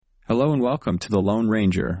Hello and welcome to The Lone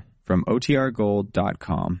Ranger from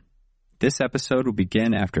OTRGold.com. This episode will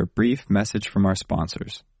begin after a brief message from our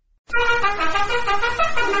sponsors. I'm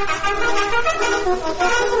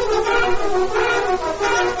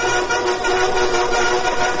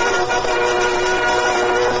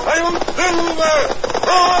Silver!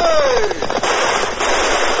 Hooray!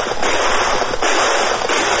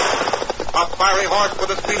 A fiery horse with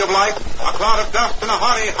the speed of light, a cloud of dust, and a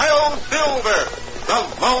hearty "Hi-Yo, Silver!" The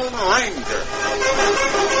Lone Ranger.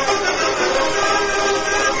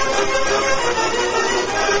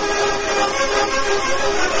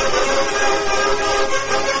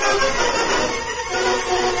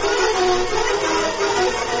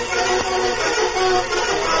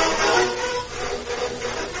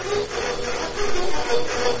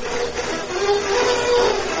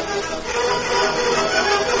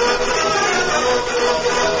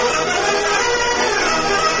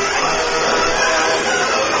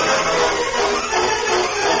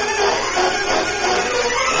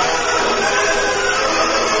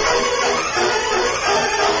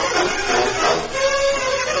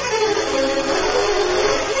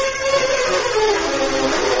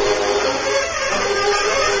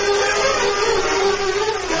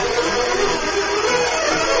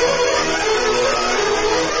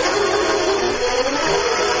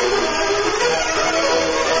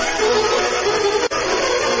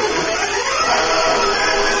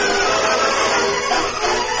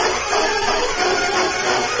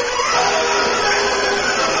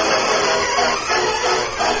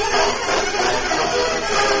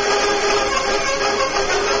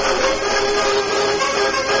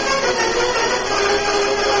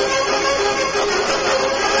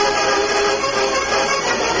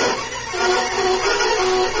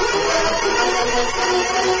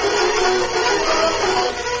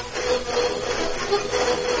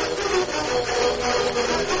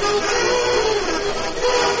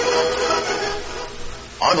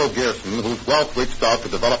 Whose wealth reached out to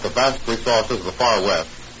develop the vast resources of the far west,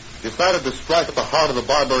 decided to strike at the heart of the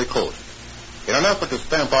Barbary Coast. In an effort to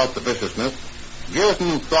stamp out the viciousness,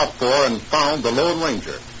 Gearson sought for and found the Lone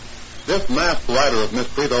Ranger. This masked rider of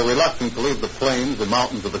mystery, though reluctant to leave the plains and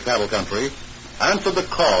mountains of the cattle country, answered the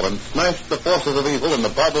call and smashed the forces of evil in the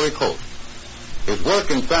Barbary Coast. His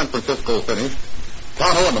work in San Francisco finished,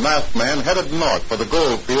 Tonto and the masked man headed north for the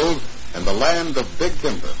gold fields and the land of Big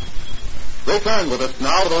Timber. Return with us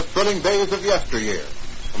now to those thrilling days of yesteryear.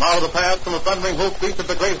 From out of the past, from the thundering hoofbeats of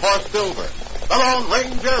the great horse Silver, the Lone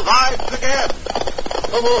Ranger rides again.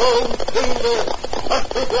 Come on, Silver!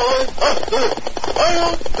 Faster, boy, faster!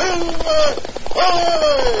 Hi-yo, Silver!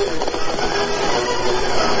 Away!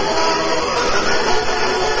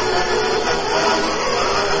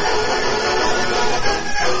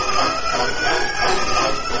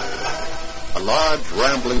 A large,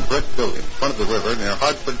 rambling brick building fronted the river near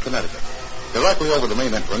Hartford, Connecticut. Directly over the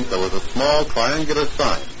main entrance, there was a small triangular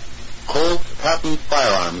sign, Colt Patent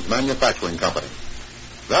Firearms Manufacturing Company.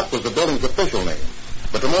 That was the building's official name,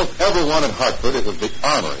 but to most everyone in Hartford it was the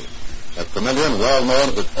Armory, as familiar and well known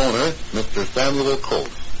as its owner, Mr. Samuel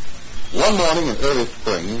Colt. One morning in early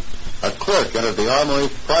spring, a clerk entered the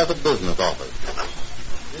Armory's private business office.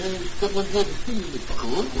 There's someone here to see you, Mr.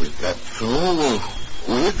 Colt. Was that so?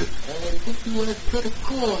 Who is it? I think you want to put a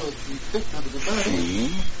call from sick out of the body.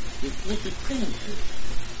 She? It's Mrs. Prince.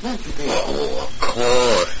 Nancy Payne. Oh, of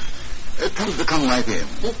course. Tell us to come right in.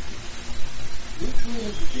 Yes,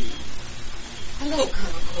 Mrs. Payne. Hello,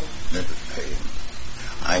 Colonel Colt. Mrs. Payne,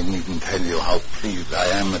 I needn't tell you how pleased I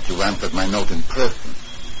am that you answered my note in person.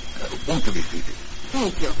 Won't you be seated?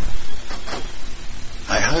 Thank you.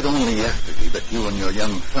 I heard only yesterday that you and your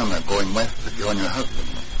young son are going west to join your husband.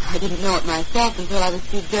 I didn't know it myself until I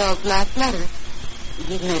received Gerald's last letter.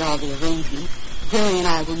 He's made all the arrangements. Jerry and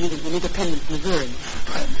I will meet in Independence, Missouri.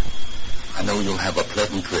 Splendid. I know you'll have a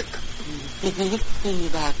pleasant trip. Did you wish to see me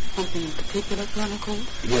about something in particular, Colonel Colt?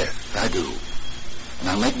 Yes, I do. And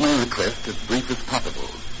I'll make my request as brief as possible.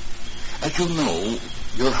 As you know,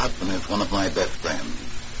 your husband is one of my best friends.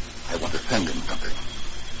 I want to send him something.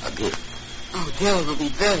 A gift. Oh, Gerald will be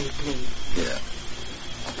very pleased. Here.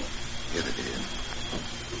 Here it is.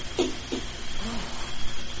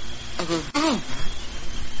 A revolver.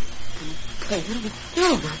 Plated with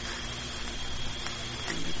silver.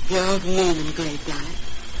 And with Gerald's name engraved on it.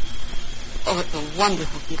 Oh, it's a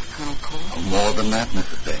wonderful gift, Colonel Colt. Oh, more than that,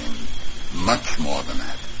 Mrs. Dane. Much more than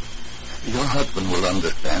that. Your husband will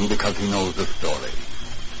understand because he knows the story.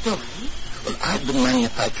 Story? Well, I've been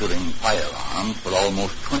manufacturing firearms for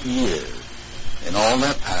almost 20 years. In all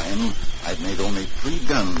that time, I've made only 3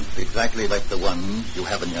 guns exactly like the one you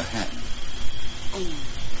have in your hand. Oh,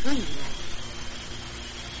 3.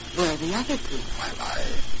 Where are the other two? Well,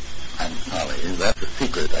 I'm sorry. That's a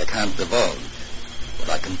secret I can't divulge.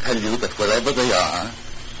 But I can tell you that wherever they are,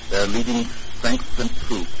 they're leading strength and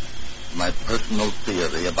truth to my personal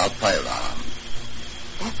theory about firearms.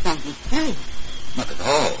 That sounds mysterious. Not at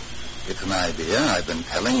all. It's an idea I've been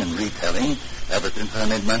telling and retelling ever since I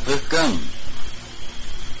made my first gun.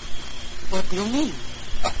 What do you mean?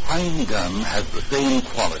 A fine gun has the same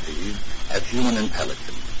qualities as human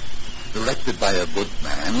intelligence. Directed by a good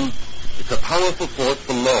man, it's a powerful force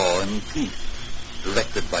for law and peace.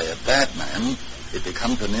 Directed by a bad man, it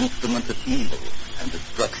becomes an instrument of evil and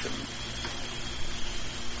destruction.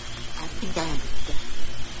 I think I understand.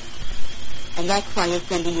 And that's why you're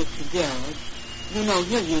sending it to Gerald. You know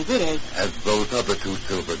he'll use it as those other two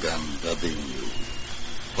silver guns are being used.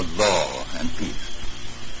 For law and peace.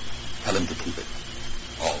 Tell him to keep it.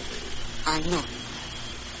 Always. I know.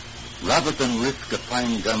 Rather than risk a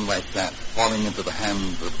fine gun like that falling into the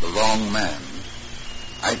hands of the wrong man,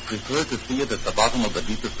 I'd prefer to see it at the bottom of the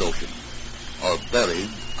deepest ocean, or buried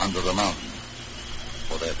under the mountain,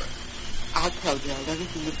 forever. I'll tell Gerald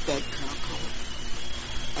everything you said, Colonel Colt.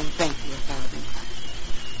 And thank you 1,000 times.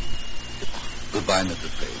 Goodbye,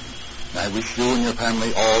 Mrs. Page. I wish you and your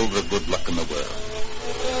family all the good luck in the world.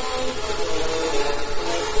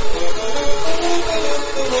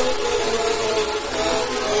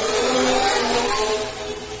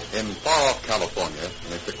 In far-off California,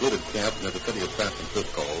 in a secluded camp near the city of San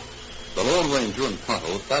Francisco, the Lone Ranger and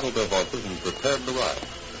Tonto saddled their horses and prepared to ride.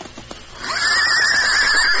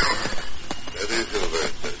 Steady, Silver,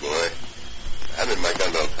 said boy. Hand me my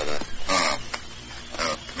gun, fella.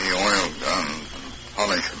 Me oil guns and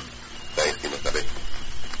polish them. Thanks, Kimasabi.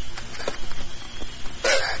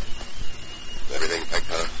 There. Everything packed,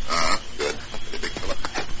 huh? Good. Pretty big fella.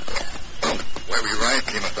 Where we ride,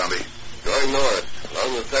 Kimasabi? Going north,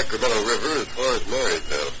 along the Sacramento River as far as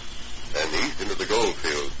Marysville, and east into the gold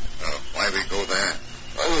fields. Why we go there?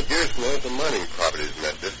 I'm with Gerson has some mining properties in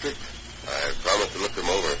that district. I promised to look them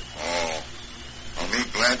over. Oh, me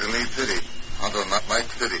glad to leave city. Although not like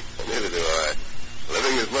city. Neither do I.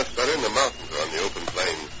 Living is much better in the mountains or on the open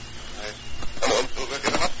plains. Come on, Silver.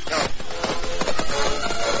 Get him up. Now.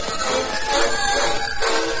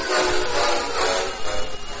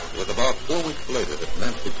 It was about 4 weeks later that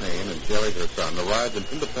Nancy Payne and Jerry, her son, arrived in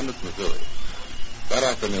Independence, Missouri. That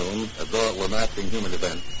afternoon, as though it were an acting human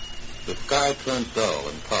event, the sky turned dull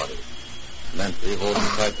and cloudy. Nancy, holding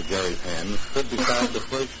tight to Jerry's hand, stood beside the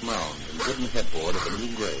fresh mound and wooden headboard of a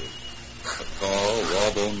new grave. A tall,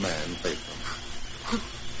 raw-boned man faced them.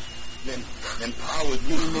 Then Pa was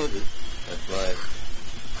being murdered. That's right.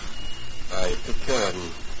 I took care of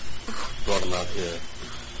him, brought him out here.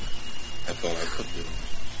 That's all I could do.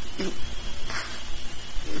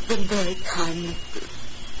 You've been very kind, mister.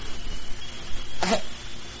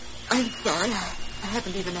 I'm sorry. I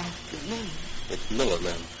haven't even asked your name. It's Miller,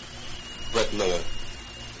 ma'am. Brett Miller.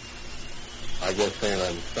 I guess saying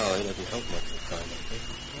I'm sorry doesn't help much this time, I think.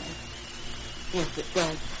 Yes, it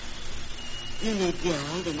does. You need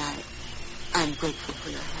Gerald, and I'm grateful for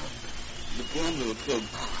your help. The damn little kid.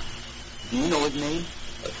 Do you know his name?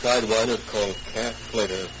 A sidewinder called Cass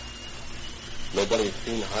Slater. Nobody's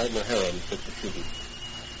seen hide nor hair since the shooting.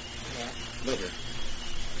 Cass Slater.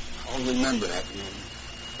 I'll remember that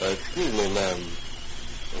name. Excuse me, ma'am.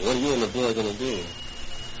 What are you and the boy going to do?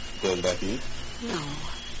 Going back east?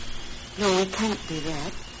 No, we can't do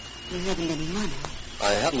that. We haven't any money.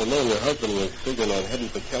 I happen to know your husband was figuring on heading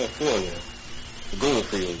for California. The gold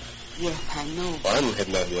fields. Yes, I know. I'm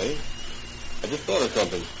heading that way. I just thought of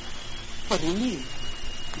something. What do you mean?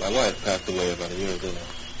 My wife passed away about a year ago.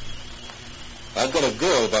 I've got a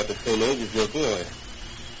girl about the same age as your boy.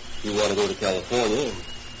 You want to go to California, and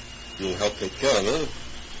you'll help take care of her.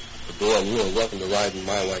 The boy and you are welcome to ride in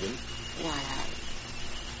my wagon. Why,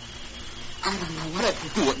 I don't know what to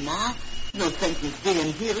do with Ma. No sense in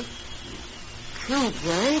staying here. True,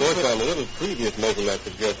 Jerry. Of course, I'm a little previous making that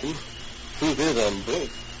suggestion. Truth is, I'm broke.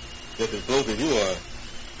 Just as broke as you are.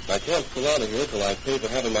 I can't pull out of here till I pay for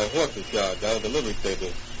having my horses shod down at the livery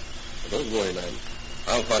stable. But don't worry, man.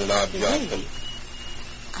 I'll find an odd job.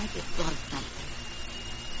 I just thought of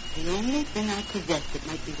something. The only thing I possess that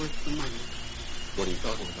might be worth the money. What are you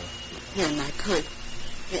talking about? Here in my purse.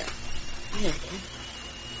 Here. Here it is.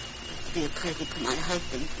 It's to be a present to my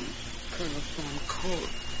husband from Colonel Sam Colt.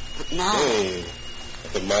 But now... Hey,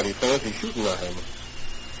 that's a mighty fancy shooting iron.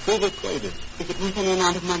 Silver-plated. Is it worth any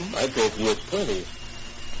amount of money? I'd say it's worth plenty.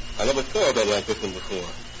 I never saw a gun like this one before.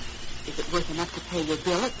 Is it worth enough to pay your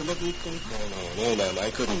bill at the livery stable? No, ma'am.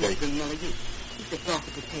 I couldn't take it. Miller, you just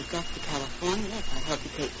offered to take us to California if I help you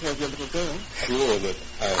take care of your little girl. Sure, but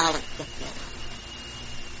I'll accept that.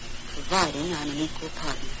 riding, I'm an equal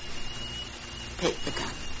partner. Take the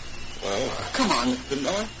gun. Well, Come on, Mr.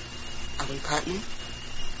 Miller. Are we partners?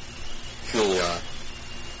 sure we are.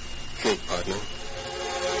 Shake, partner.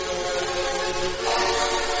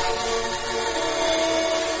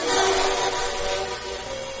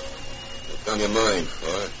 What's on your mind,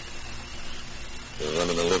 Forrest? You're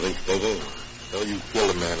running a living stable? So you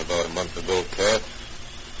killed a man about a month ago, Cass.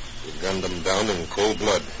 You gunned him down in cold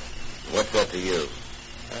blood. What's that to you?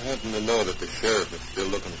 I happen to know that the sheriff is still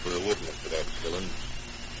looking for a witness to that killing.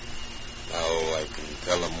 Now I can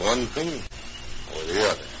tell him one thing or the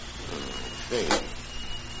other. See,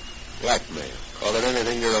 blackmail. Call it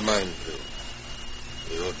anything you're a mind to.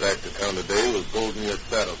 You rode back to town today with gold in your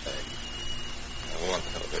saddlebag. I want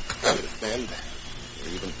to understand that.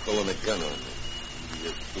 You're even pulling a gun on me. You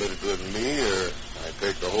split it with me, or I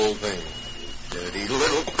take the whole thing. You dirty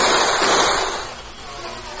little...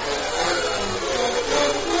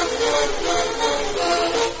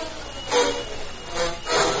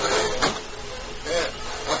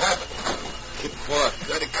 What happened? Kid Foss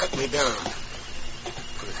tried to cut me down.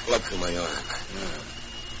 Put his slugs in my arm.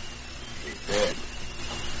 He's dead.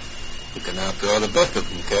 You can now draw the best of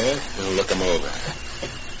him, Cass, and look him over.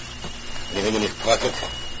 Anything in his pocket?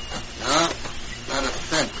 No, not a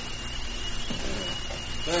cent.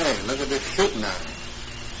 Hey, look at this shooting iron.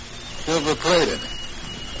 Silver-plated.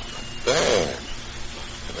 Bad.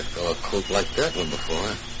 Never saw a Colt like that one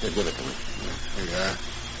before. Here, give it to me. Here you are.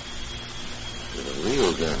 With a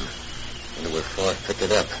real gun. Wonder where Foss picked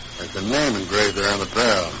it up. There's a name engraved there on the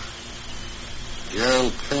barrel.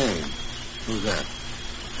 Gerald Payne. Who's that?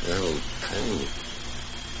 Gerald Payne.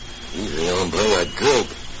 He's the hombre I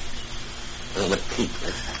drilled. Well, let's keep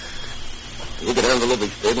this. You get down to the living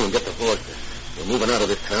stable and get the horses. We're moving out of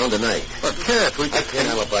this town tonight. But, Cass, I can't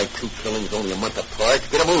alibi two killings only a month apart.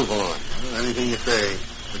 Get a move on. Well, anything you say.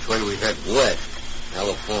 Which way we head? West.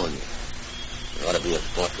 California. There ought to be a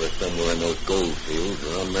spot for us somewhere in those gold fields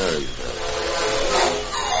around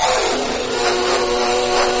Marysville.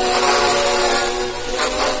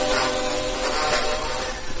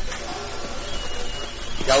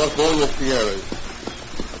 California Sierras.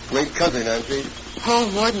 Great country, Nancy. Oh,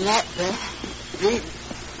 more than that, Brett. Big,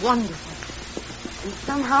 wonderful. And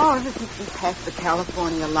somehow, ever since we passed the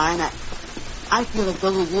California line, I feel as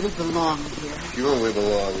though we really belong here. Sure we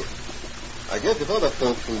belong. I guess if other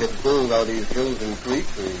folks can get gold out of these hills and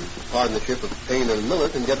creeks, the partnership of Payne and Miller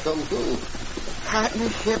can get something too.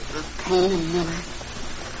 Partnership of Payne and Miller.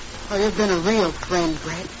 Oh, you've been a real friend,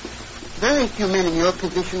 Brett. Very few men in your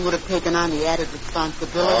position would have taken on the added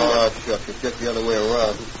responsibility. Oh, shucks, it's just the other way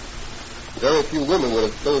around. Very few women would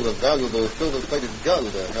have sold a valuable silver-plated gun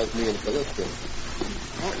to help me in Callista.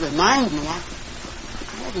 That reminds me, I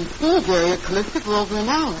haven't seen Jerry or Callista for over an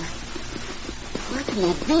hour. Where can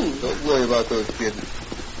they be? Don't worry about those kids.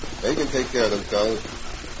 They can take care of themselves.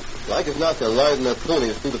 Like as not, they're riding their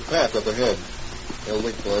ponies through the path up ahead. They'll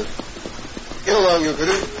wait for us. Get along, you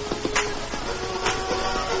critters.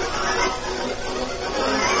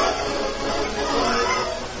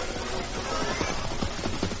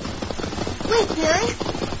 Wait, Jerry.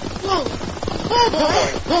 Whoa. Whoa, boy.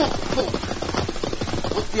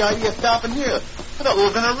 What's the idea of stopping here? I thought we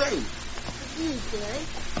were going to race. The view, Jerry.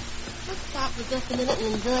 Let's stop for just a minute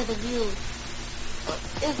and enjoy the view.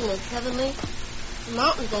 Isn't it heavenly? The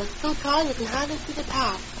mountains are so tall you can hardly see the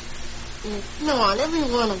top. And there's snow on every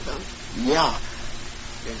one of them. Yeah.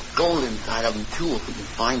 There's gold inside of them, too, if we can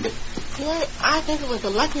find it. Jerry, I think it was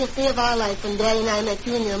the luckiest day of our life when Daddy and I met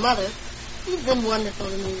you and your mother. You've been wonderful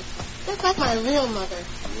to me. Just like my real mother.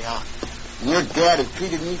 Yeah. And your dad has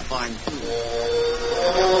treated me fine, too.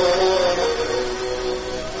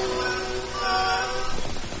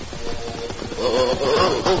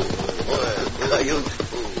 Coyotes.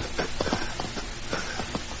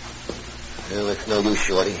 Well, that's no use,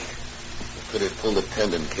 Shorty. The critters pulled a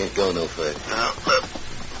tendon, can't go no further.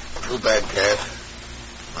 Too bad, Cass.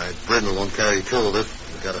 My bridle won't carry two of us.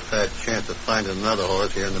 We've got a fat chance of finding another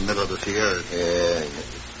horse here in the middle of the Sierras. Yeah.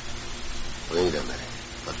 Wait a minute.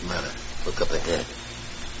 What's the matter? Look up ahead.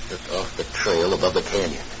 Just off the trail above the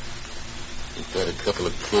canyon. Is that a couple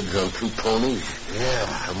of kids on two ponies? Yeah.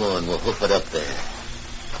 Come on, we'll hoof it up there.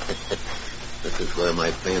 This is where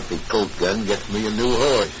my fancy Colt gun gets me a new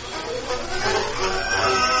horse.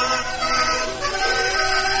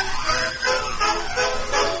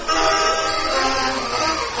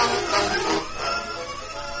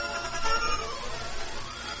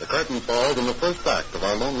 The curtain falls on the first act of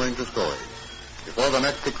our Lone Ranger story. Before the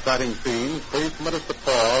next exciting scene, please permit us to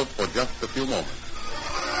pause for just a few moments.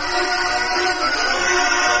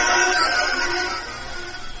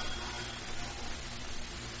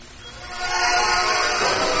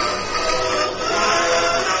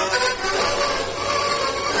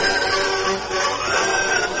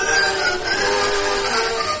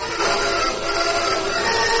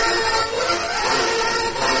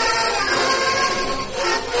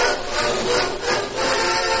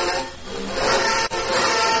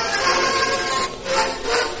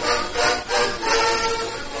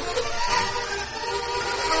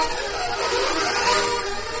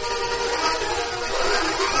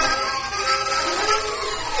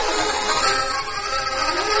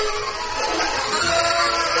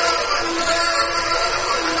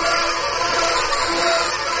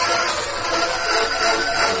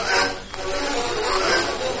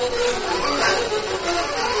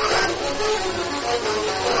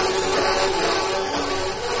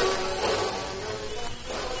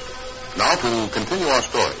 to continue our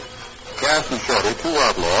story. Cass and Shorty, two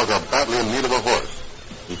outlaws, are badly in need of a horse.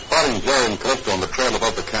 And spotting Jerry and Callisto on the trail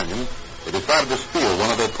above the canyon, they decided to steal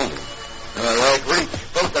one of their ponies. All right, reach,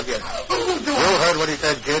 both of you. You heard what he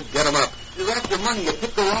said, kid. Get him up. You're after money. You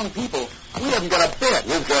picked the wrong people. We haven't got a bit.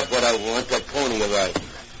 You've got what I want, that pony of right.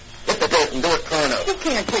 Hit the dirt and do it turn up. You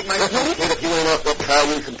can't take my Listen, pony. kid, if you ain't off the cow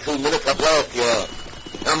use in 2 minutes, I'll blast you off.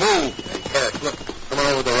 Now move. Hey, Cass, look. Come on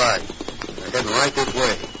over the ride. They're heading right this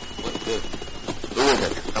way. What's this? Who is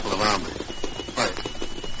it? A couple of hombres. What?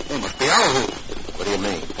 They must be our hoop. What do you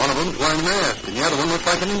mean? One of them's wearing a mask, and the other one looks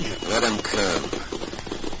like an Indian. Let him come.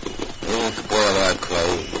 They won't spoil our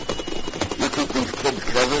play. You keep these kids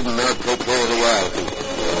covered, and they'll take care of the outfit.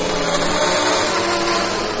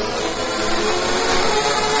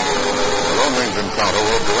 The Lone Ranger encounter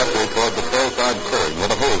rode directly toward the trailside clearing where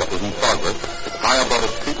the holdup was in progress, high above a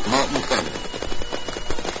steep mountain canyon.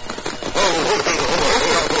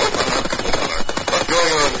 What's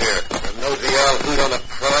going on here? A nosy owl food on the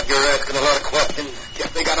prod. You're asking a lot of questions.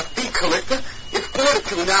 Guess they got a feed collector. It's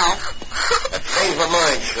 4-2 now. I changed my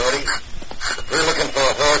mind, Shorty. If we're looking for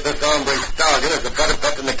a horse, this hombre stallion is a better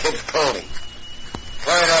bet than the kid's pony.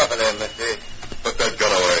 Slide off of there, mister. Put that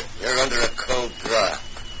gun away. You're under a cold drop.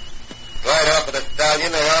 Slide off of the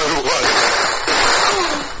stallion or I'll... Who was?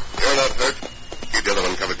 You're not hurt. Keep the other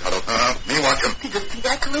one covered, Tonto. Me watch him. Did you see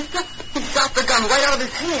that, Callisto? He shot the gun right out of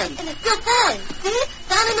his hand. And it's still flying. See?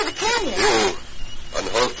 Down into the canyon. You,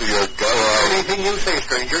 unholster your gun or I'll... Anything you say,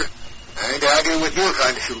 stranger. I ain't arguing with your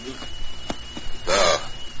kind of shooting. Now,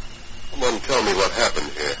 someone tell me what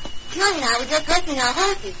happened here. Jerry and I were just resting our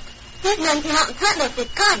horses. These men came out and threatened us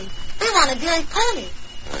with guns. They wanted Jerry's pony.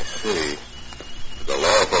 I see. There's a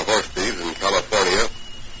law for horse thieves in California,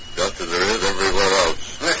 just as there is everywhere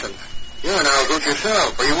else. Listen, you're an outhoot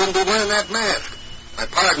yourself, or you wouldn't be wearing that mask. My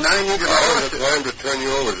pardon, I need your horse. It's time to turn you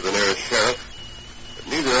over to the nearest sheriff. But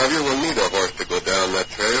neither of you will need a horse to go down that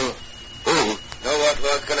trail. Who? Know what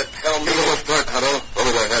was going to tell me? Give him a start, Tonto.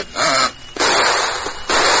 Over their heads.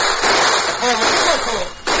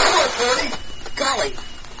 Oh, Shorty. Golly,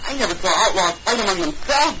 I never saw outlaws fight among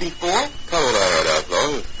themselves before. Come on, all right,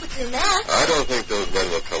 outlaws. But you're not. I don't think those men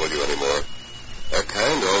will trouble you anymore. That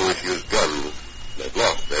kind always use guns. They've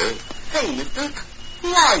lost theirs. Hey, mister, who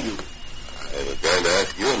are you? I was going to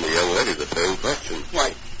ask you and the young lady the same question. Why,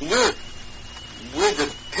 we're the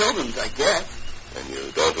Pilgrims, I guess. And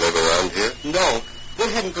you don't live around here? No,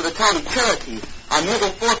 we're heading for the town of Cherokee on Middle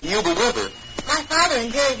Fork, Yuba River. My father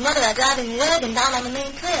and Jerry's mother are driving the wagon down on the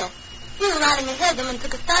main trail. We were riding ahead of them and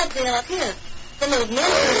took a side trail up here. Then there was men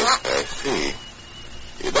coming up. I see.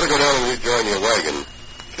 You better go down and rejoin your wagon.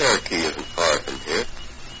 Cherokee isn't far from here.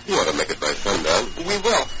 You ought to make it by sundown. We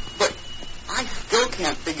will, but I still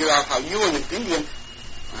can't figure out how you and this Indian...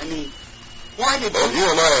 I mean, why did Well, you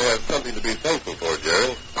and I have something to be thankful for,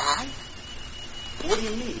 Jerry. I? What do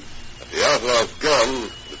you mean? The outlaw's gun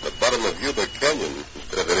is at the bottom of Yuba Canyon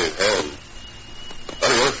instead of in his hand.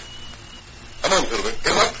 Adios. Come on, Silver.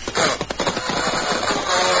 Get up.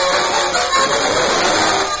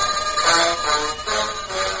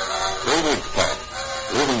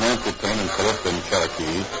 Leaving Nancy Payne and Callisto in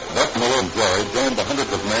Cherokee, Buck Miller and Jerry joined the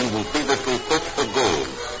hundreds of men who feverishly searched for gold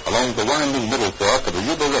along the winding middle fork of the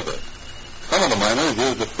Yuba River. Some of the miners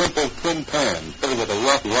used a simple tin pan fitted with a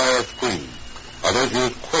rough wire screen. Others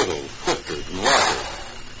used cradles, twifters, and ladders.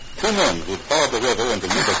 Two men who followed the river into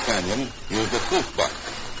Yuba Canyon used a sluice box.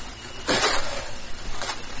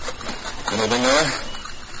 Anything there?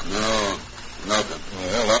 No, nothing.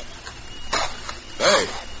 Well, Hey,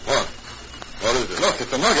 what? What is it? Look,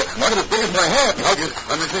 it's a nugget. A nugget as big as my hand. Nugget?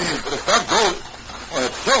 Let me see. But it's not gold. Why,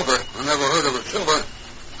 it's silver. I never heard of it. Silver?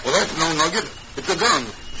 Well, that's no nugget. It's a gun.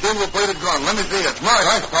 Silver-plated gun. Let me see it. It's mine.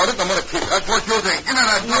 I found it. I'm going to keep it. That's what you think. Give me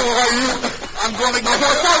that. No, I'm going to go.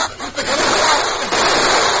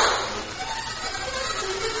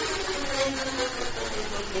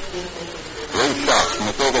 Three shots from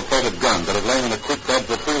a silver-plated gun that had lain in a creek bed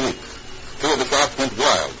for 3 weeks. Two of the shots went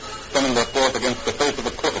wild, sending their forth against the face of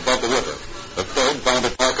the cliff above the river. The third found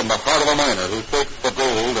its mark in the heart of a miner who searched for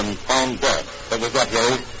gold and found death. What was that,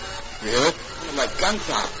 Jerry? You hear it? Like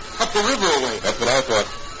gunshot. Up the river away. That's what I thought.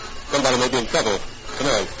 Somebody may be in trouble. Come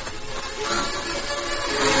on.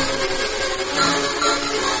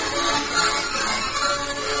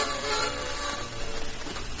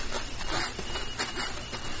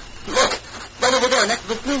 Look, right over there next to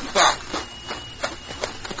the sluice box.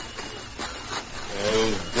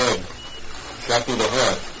 He's dead. Shot through the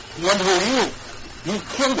heart. Wonder who he is. You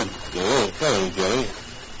killed him. You won't tell him, Jerry.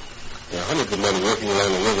 There are hundreds of men working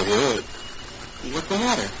along the river here. What's the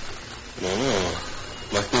matter? I don't know.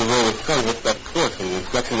 Must be where the sun hit that torch and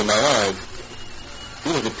reflection in my eyes.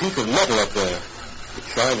 See, there's a piece of metal up there. It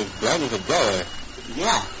shines as bright as a dollar.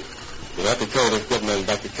 Yeah. You'll have to carry this dead man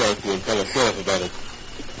back to Chelsea and tell the sheriff about it.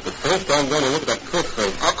 But first, I'm going to look at that cliff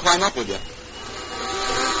face. I'll climb up with you.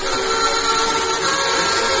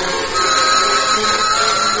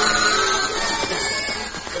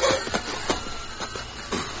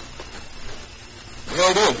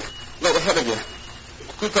 There it is, right ahead of you.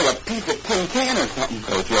 Looks like a piece of tin can or something.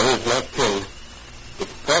 Oh, Joe, it's not tin.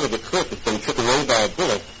 It's part of the cliff that's been chipped away by a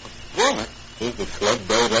bullet. Bullet? Here's the slug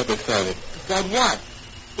buried right beside it. Beside what?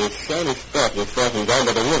 This shiny spot was falling down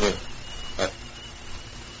by the river.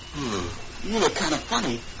 You look kind of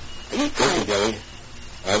funny. Are you Listen, Jerry,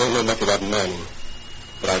 I don't know much about mining,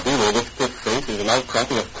 but I do know this cliff face is an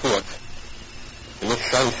outcropping of quartz. And this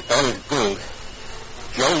shiny spot is gold.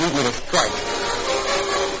 Joe, leave me to strike.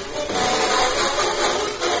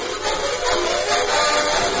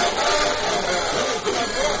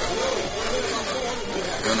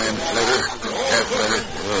 Your name, Slater? Yes, Slater.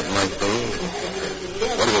 Oh, my thing.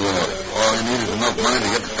 What do you want? All you need is enough money to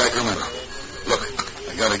get to Sacramento. Look,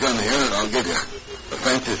 I got a gun here and I'll give you. A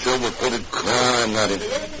fancy silver-plated No, I'm not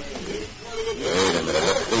interested. Wait a minute.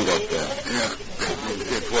 Let's see that gun. Yeah.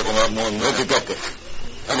 It's worth a lot more than Where'd you that. get this?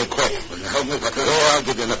 Tell me quick. Will you help me if I could? Oh, I'll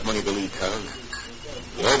give you enough money to leave town.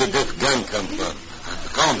 Where did this gun come from? I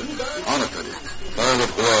found it. Honest with you. Found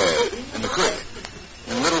it where? In the creek.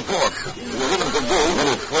 In Little Fork. We were looking for gold.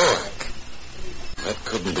 Little Fork. That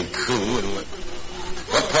couldn't be true. And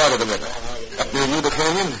what part of the river? Up near Yuba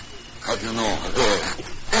Canyon? How'd you know? There.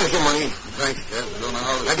 There's your money. Thanks, Jeff. I don't know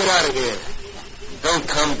how to... Now get out of here. Don't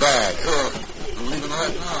come back. Sure. I'm leaving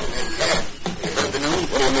right now. This afternoon?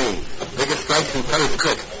 What do you mean? Biggest strikes in Kelly's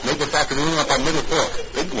Creek. Made this afternoon up on Middle Fork.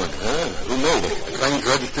 Big one, huh? Who made it? The claim's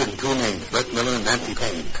registered in two names. Brett Miller and Nancy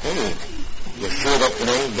Payne. Payne? You sure that's the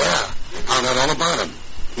name? Yeah. Found out all about him.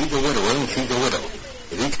 He's a widower and she's a widow.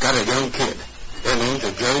 They've each got a young kid. Their names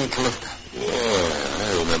are Jerry and Callista. Yeah,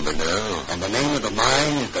 I remember now. And the name of the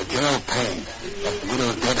mine is the Gerald Payne. That's the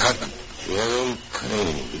widow's dead husband. Gerald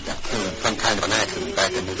Payne. He got killed in some kind of an accident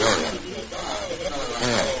back in Missouri.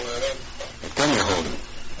 Yeah. The gun you're holding.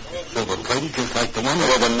 Silver-plated just like the one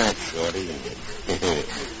more than that, Shorty.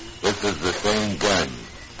 This is the same gun.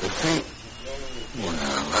 The same... Well,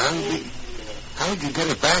 how'd you get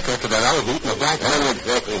it back after that outhoot in the back? I don't know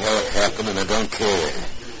exactly how it happened, and I don't care.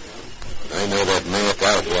 I know that masked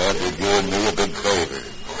outlaw did you and me a big favor.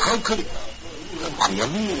 How could he... What do you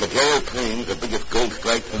mean? The Gerald Payne's the biggest gold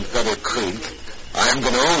strike in Sutter Creek. I'm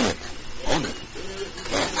going to own it. Own it?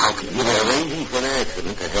 Yes, how could you... We're arranging for an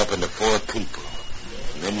accident to happen to 4 people.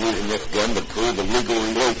 And then using this gun to prove the legal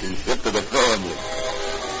relationship to the family.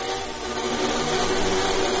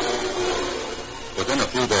 Within a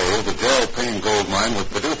few days, the Gerald Payne gold mine was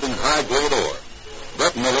producing high-grade ore.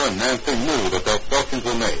 Brett Miller and Nancy knew that their fortunes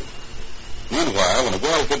were made. Meanwhile, in a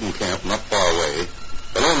well-hidden camp not far away,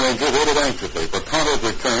 the Lone Ranger waited anxiously for Tonto's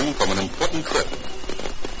return from an important trip.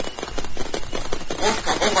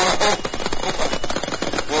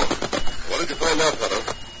 What did you find out, Tonto?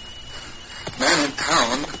 Man in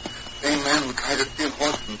town, same man who tried to steal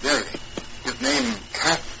horse from Jerry. His name,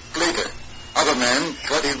 Cass Slater. Other man,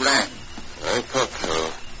 Shorty Rand. I thought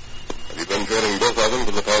so. Have you been trailing both of them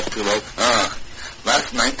for the past 2 nights?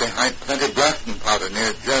 Last night they hid plenty blasting powder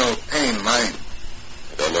near Gerald Payne mine.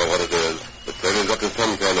 I don't know what it is, but Slater's up to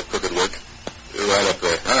some kind of crooked work. You're right up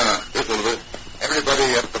there. This little bit. Everybody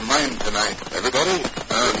at the mine tonight. Everybody?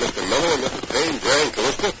 Mr. Miller, Mr. Payne, Jerry, and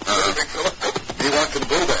Callista? I think so. He wants them to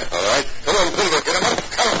do that. All right. Come on, Silver, get him up.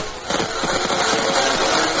 Come on.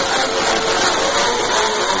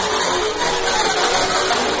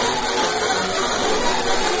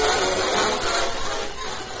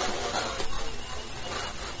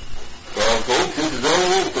 Colt, this is all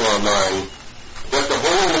used to our mine. Just a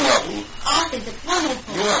hole in the mountain. Arthur, it's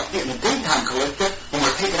wonderful. You're up here in the daytime, Callista, when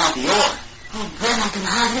we're taking out the ore. Oh, Ben, I can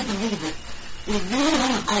hardly believe it. We really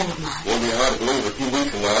own a gold mine. Won't be hard to believe a few weeks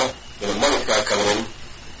from now when the money starts coming in.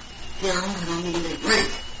 Gerald, I don't mean it. Reed,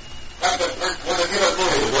 that's the first one to get us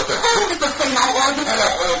moving. What the... Oh, it's the same old one.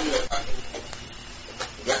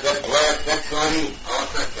 Got that glass set, Shorty? All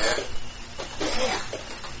set, Dad.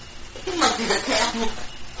 Yeah. It must be the cat who...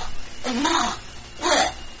 And now, where?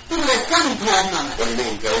 Look at that gun pointing on it. What do you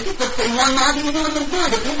mean, Jerry? It's the same one Marty was in the bird.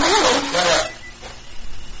 It's Shut up.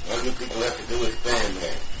 All you people have to do is stand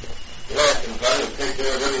there. Relax and try to take care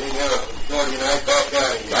of everything else. And Shorty and I talk out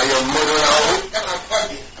of here. Are you murdering all this? Come on,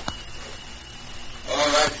 Funky. All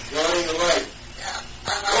right, Shorty, you're right.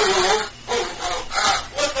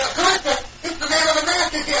 What the... Callista, it's the man of the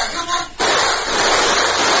mask again. Come on.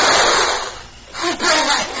 Oh, Bill,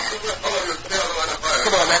 Follow your tail on the fire.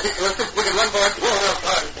 Come on, Matthew. We can run for it.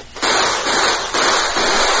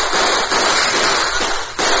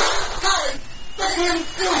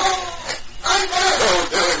 Oh,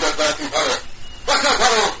 there he goes back, Tonto. Watch out,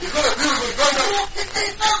 Tonto. He's going to fuse me. Run,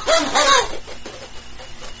 Tonto.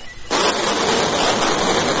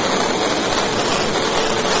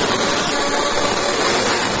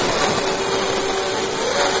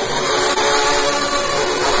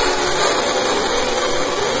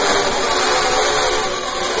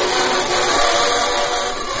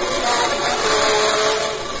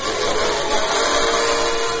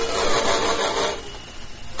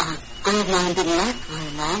 Mine didn't last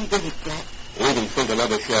very long, did it, Brett? We can sink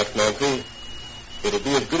another shaft, Nancy. It'll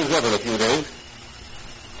be as good as ever in a few days.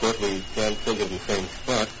 Of course, we can't sink it in the same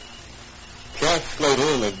spot. Cash Slater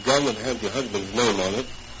and a gun that had your husband's name on it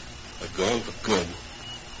are gone for good.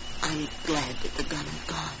 I'm glad that the gun is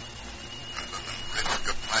gone. Risk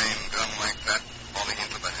a fine gun like that falling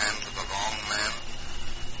into the hands of the wrong man.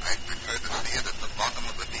 I'd prefer to see it at the bottom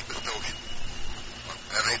of the deepest ocean, or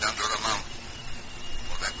buried under a mountain.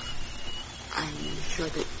 Forever. I'm sure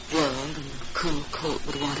that Gerald and Colonel Colt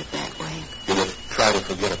would want it that way. You must try to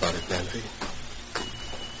forget about it, Nancy.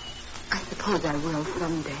 I suppose I will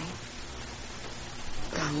someday.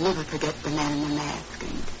 But I'll never forget the man in the mask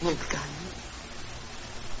and his gun.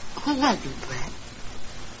 Who was he, Brett?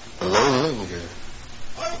 The Lone Ranger.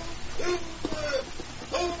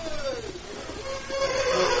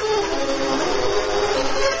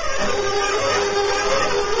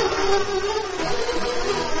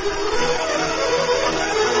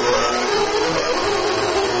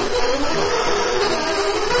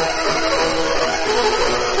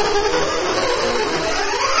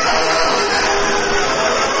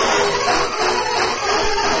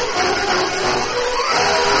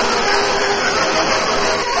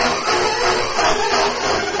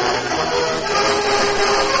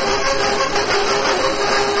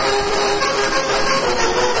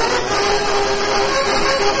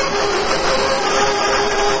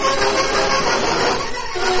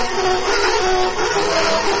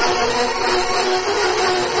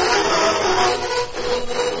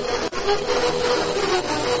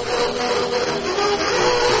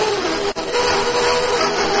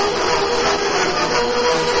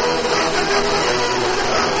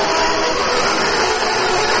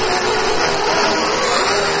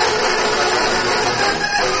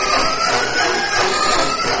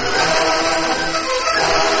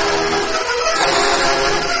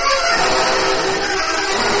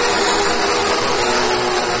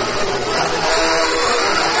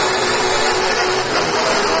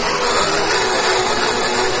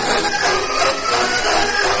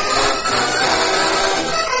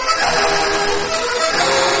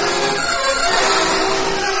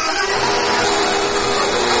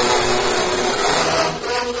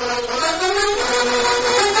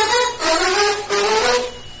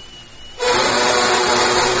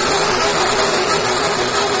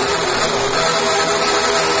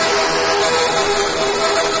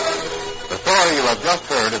 Just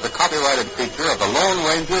heard is a copyrighted feature of the Lone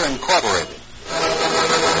Ranger Incorporated.